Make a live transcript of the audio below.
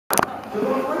You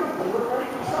look ready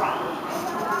for soccer.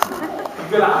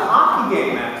 You've got a hockey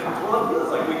game afterwards. Well, it feels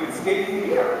like we could skate in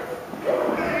the air.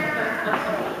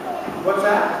 What's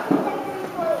that?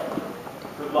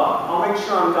 Good luck. I'll make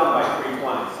sure I'm done by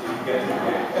 3:20 so you can get to the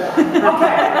game.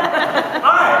 Okay.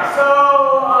 All right. So,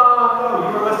 oh,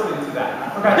 you were listening to that.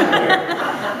 Okay.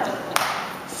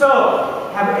 So,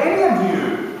 have any of you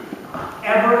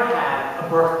ever had a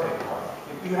birthday party?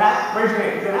 If you have, raise your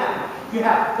hand. If you have. You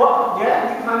have. Well,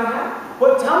 yeah, you kind of have.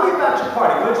 Well, tell me about your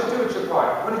party. What did you do at your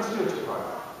party? What did you do at your party?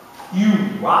 You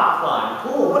rock climbed.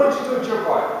 Cool. What did you do at your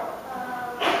party?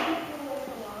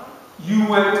 You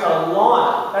went to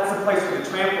lawn. That's the place for the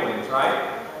trampolines,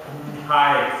 right?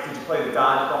 Nice. Did you play the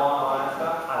dodgeball and all that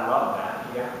stuff? I love that.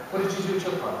 Yeah. What did you do at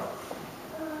your party?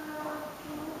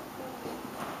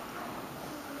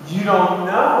 You don't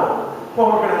know. Well,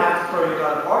 we're going to have to throw you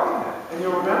another party then, and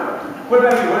you'll remember. What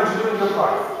about you? What did you do at your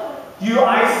party? You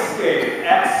ice skated.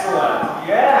 Excellent.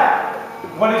 Yeah.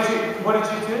 What did you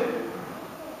do?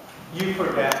 You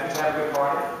forget. Did you have a good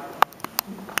party?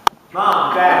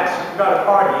 Mom, Dad, you've got a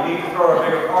party. You need to throw a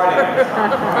bigger party next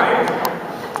time, right?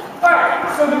 Alright,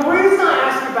 so the reason I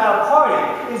asked you about a party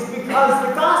is because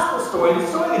the gospel story, the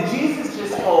story that Jesus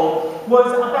just told,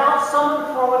 was about someone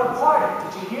throwing a party.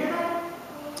 Did you hear that?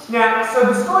 Now, so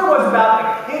the story was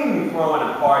about a king throwing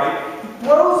a party. He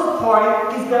throws a party,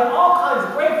 he's got all kinds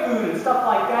of great food and stuff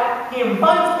like that. He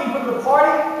invites people to the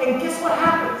party, and guess what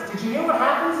happens? Did you hear what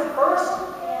happens at first?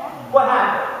 Yeah. What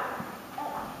happened?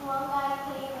 One guy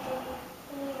came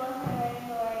and he wasn't wearing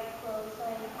the right clothes, so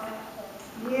he punched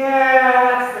him. Yeah,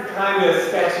 that's the kind of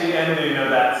sketchy ending of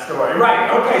that story. Right,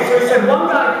 okay, so he said one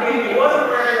guy came, he wasn't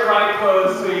wearing the right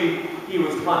clothes, so he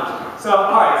was punched. So,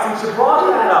 alright, since you brought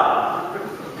that up,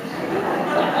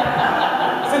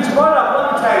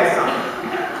 let me tell you something.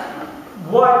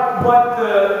 What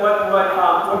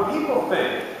people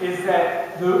think is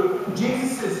that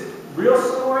Jesus' real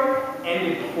story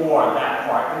ended before that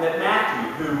part, and that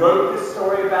Matthew, who wrote this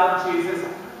story about Jesus,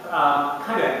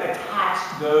 kind of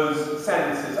attached those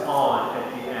sentences on at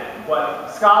the end.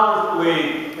 What scholars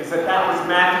believe is that that was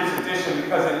Matthew's addition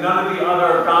because in none of the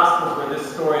other Gospels where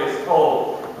this story is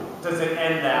told does it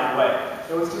end that way.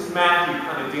 It was just Matthew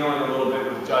kind of dealing a little bit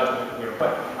with judgment here.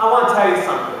 But I want to tell you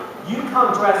something. You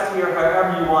come dressed here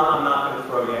however you want, I'm not going to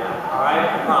throw you out. All right?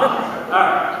 I promise. All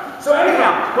right. So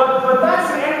anyhow, but that's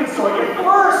the end of the story. At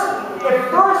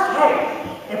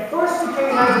first the king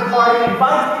has a party,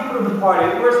 invites people to the party.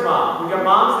 Where's Mom? We got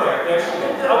Mom's there. There she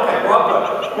is. Okay, we're all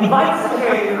good. Invites the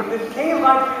king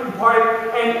invites people to the party,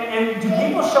 and do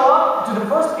people show up? Do the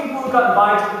first people who got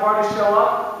invited to the party show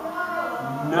up?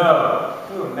 No.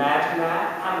 Can you imagine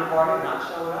that? Having a party and not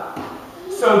showing up?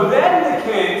 So then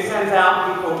the king sends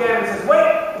out people again and says,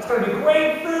 wait, it's going to be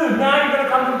great food. Now you're going to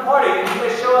come to the party. And do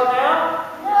they show up now?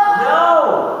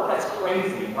 No. That's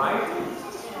crazy, right?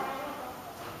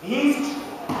 He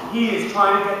is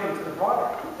trying to get them to the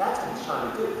party. That's what he's trying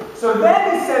to do. So then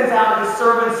he sends out his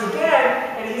servants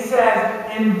again, and he says,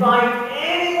 invite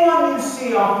anyone you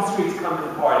see off the streets to come to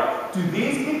the party. Do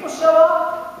these people show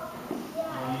up?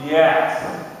 Yes.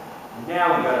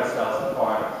 Now we got ourselves a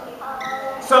party.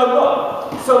 So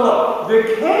look, the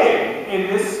king in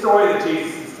this story that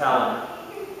Jesus is telling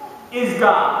is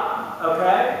God,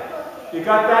 okay? You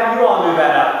got that? You all knew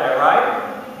that out there, right?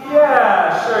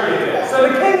 Yeah, sure you did. So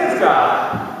the king is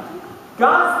God.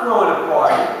 God's throwing a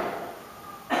party,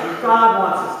 and God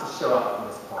wants us to show up for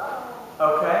this party,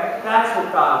 okay? That's what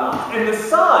God wants. And the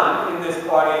son in this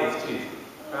party is Jesus,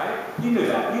 right? You knew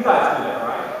that. You guys knew that,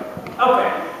 right? Okay.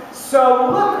 So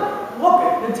look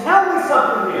at, and tell me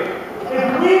something here.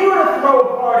 If we were to throw a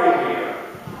party here,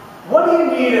 what do you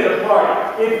need at a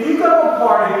party? If you go to a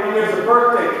party and there's a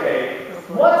birthday cake,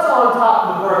 what's on top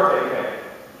of the birthday cake?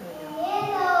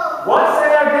 Candles. What? Say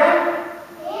that again?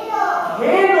 Candles.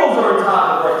 Candles are on top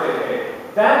of the birthday cake.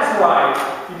 That's right.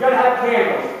 You've got to have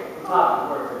candles on top of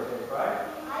the birthday cake, right?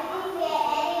 I didn't get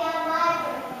any on my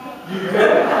birthday. You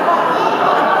did?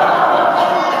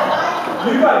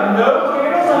 You got no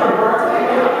candles on your birthday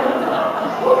cake?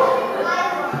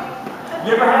 You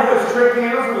ever had those trick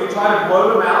candles where you try to blow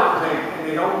them out and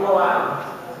they don't blow out?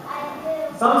 I do.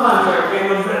 Sometimes there are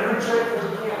candles that are trick because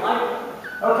you can't light them.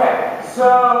 Okay,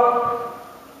 so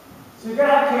you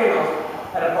gotta have candles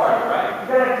at a party, right? You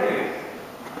gotta have candles.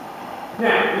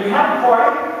 Now, when you have a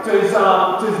party,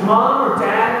 does mom or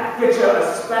dad get you a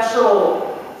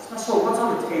special, what's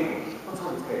on the table? What's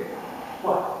on the table?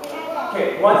 What?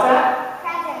 Okay, what's that?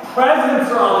 Presents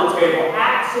are on the table,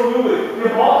 absolutely. We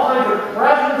have all kinds of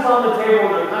presents on the table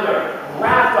and they're kind of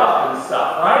wrapped up and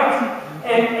stuff, right?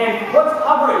 And what's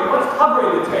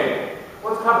covering the table?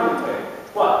 What's covering the table?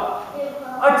 What?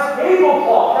 A table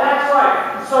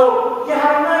So you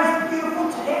have a nice, beautiful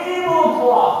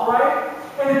tablecloth, right?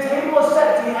 And the table is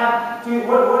set. What do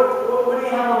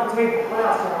you have on the table? What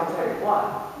else do you have on the table? What?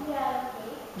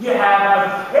 You have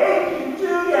a cake. You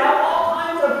do. You have all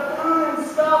kinds of food and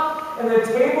stuff. And the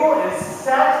table is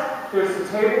set. There's a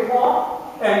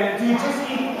tablecloth. And do you just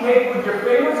eat cake with your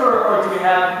fingers, or do you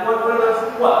have, what are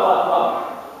those?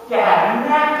 What? You have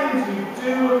napkins. You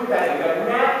do. Look at that. You have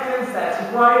napkins. That's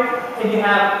right. And you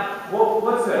have,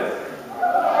 what's this?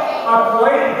 A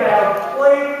plate. You have a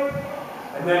plate.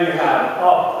 And then you have,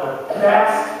 the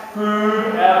best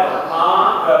food ever,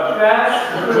 huh? The best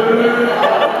food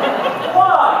ever.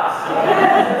 What?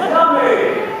 Yes, tell me.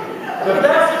 The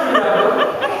best food ever.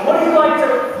 What do you like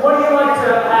to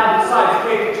have besides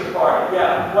cake at your party?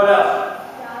 Yeah, what else?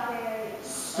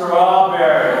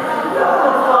 Strawberries. You have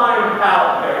a fine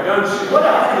palate there, don't you? What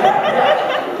else do you have?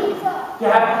 Yeah. Pizza. You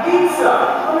have pizza.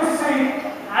 Let me see.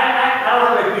 I don't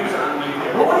have any pizza underneath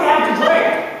here. But what do you have to drink?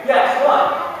 Yes, what?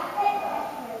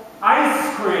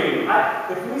 Ice cream.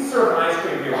 If we serve ice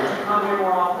cream here, would you come here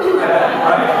more often? Right?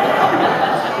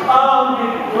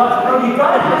 But you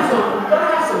gotta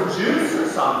have some juice or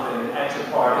something at your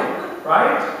party,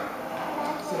 right?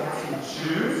 So you have some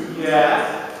juice. Yes.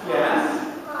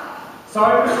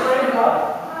 Sorry, Mr. Ray, what?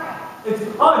 It's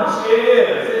punch. It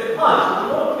is. It's punch. There's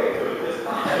a little kick to it. It's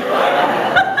punch, right?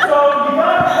 So you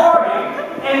got a party,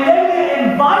 and then you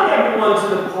invite everyone to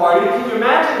the party. Can you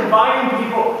imagine inviting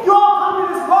people? You all come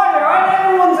to this party, right?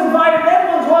 Everyone's invited.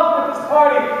 Everyone's welcome at this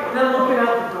party. And then looking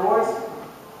out the doors.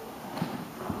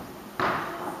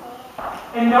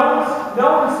 And no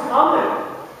one's coming.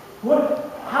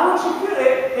 How would you feel?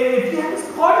 If you had this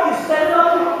party, you set it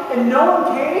up, and no one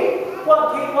came?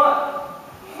 What?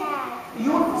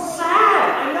 You were sad.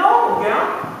 I know. Yeah?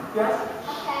 Yes?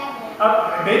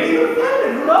 Maybe you were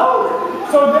offended. Who knows?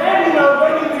 So then,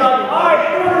 then you'd be like, all right,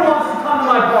 everyone who wants to come to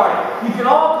my party. You can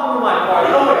all come to my party.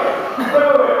 Oh, wait.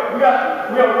 We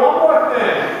got one more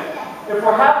thing. If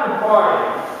we're having a party,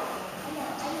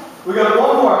 we got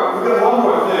one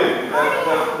more thing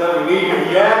that we need here.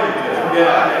 Yeah, you do.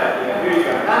 Yeah. Here you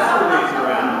go. Pass some of these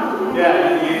around. Yeah, you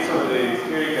can eat some of these.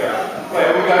 Here you go. Wait,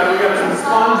 we got some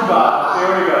SpongeBob.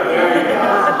 There you go.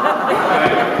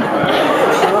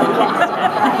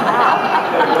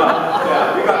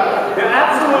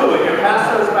 Absolutely. Here, pass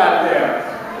those back there.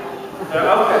 Okay,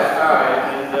 all right.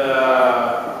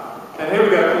 And here we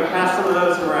go. Can we pass some of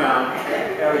those around?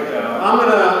 There we go. I'm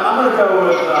gonna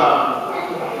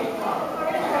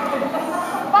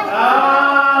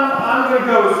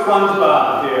go with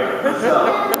SpongeBob here. So,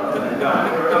 okay,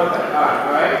 all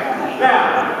right. Now,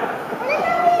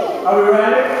 are we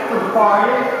ready for the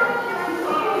party?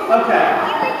 Okay.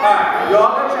 All right. You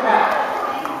all got your hat.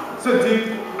 So deep.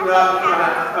 Okay. All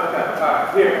right.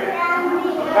 Here.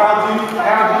 Harold, you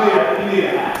need a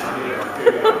hat.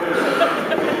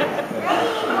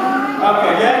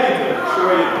 Okay. Yeah, you do.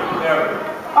 Sure you do. There we go.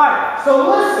 All right. So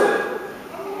listen.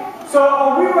 So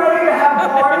are we ready to have a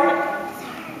party?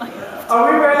 Are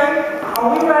we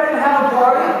ready to have a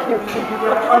party?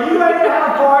 Are you ready to have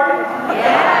a party?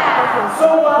 Yeah. So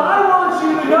what I want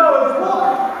you to know is, look,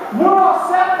 we're all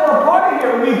set for a party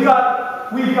here. We've got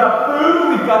food,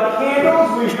 we've got candles,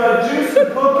 we've got juice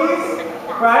and cookies,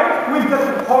 right? We've got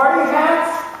the party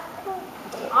hats.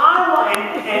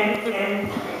 And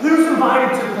who's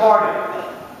invited to the party?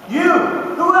 You.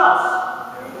 Who else?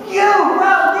 You.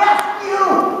 Well, yes, you.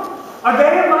 Are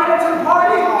they invited to the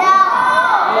party?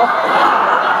 No.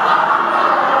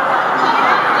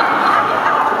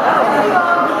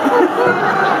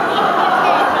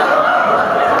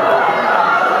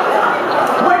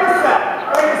 Wait a second.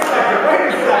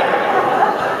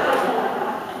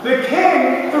 The king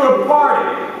threw a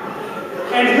party,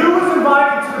 and who was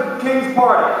invited to the king's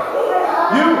party?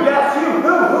 You, yes, you. Who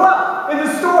else? In the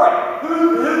story, who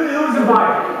was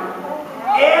invited?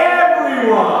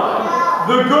 Everyone.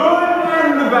 The good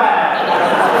and the bad.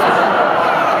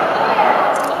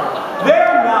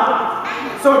 They're not.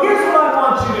 So here's what I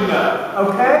want you to know,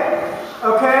 okay?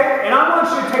 And I want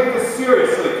you to take this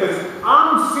seriously, because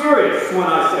I'm serious when I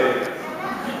say this.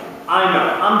 I know,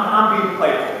 I'm being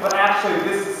playful, but actually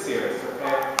this is serious,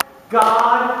 okay?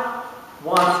 God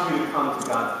wants you to come to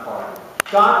God's party.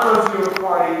 God throws you a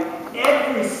party.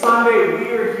 Every Sunday we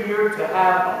are here to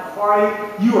have a party.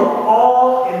 You are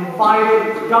all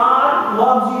invited. God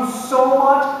loves you so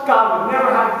much. God would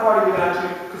never have a party without you,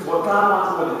 because what God wants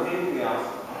more than anything else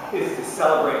is to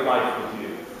celebrate life with you.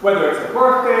 Whether it's a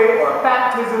birthday or a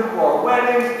baptism or a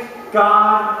wedding,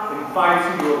 God invites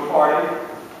you to a party.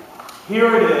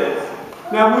 Here it is.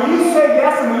 Now, will you say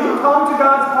yes and will you come to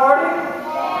God's party?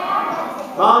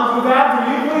 Moms and dads, will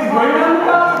you please bring them to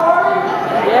God's party?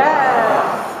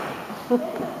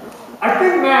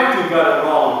 got it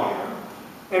wrong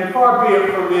here, and far be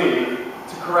it from me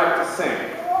to correct a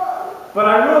saint. But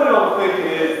I really don't think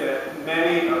it is that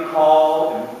many are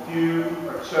called and few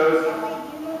are chosen.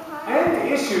 And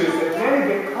the issue is that many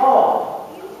get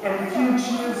called and few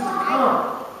choose to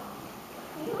come.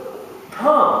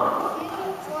 Come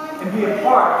and be a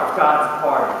part of God's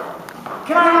party.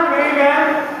 Can I have an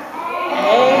amen?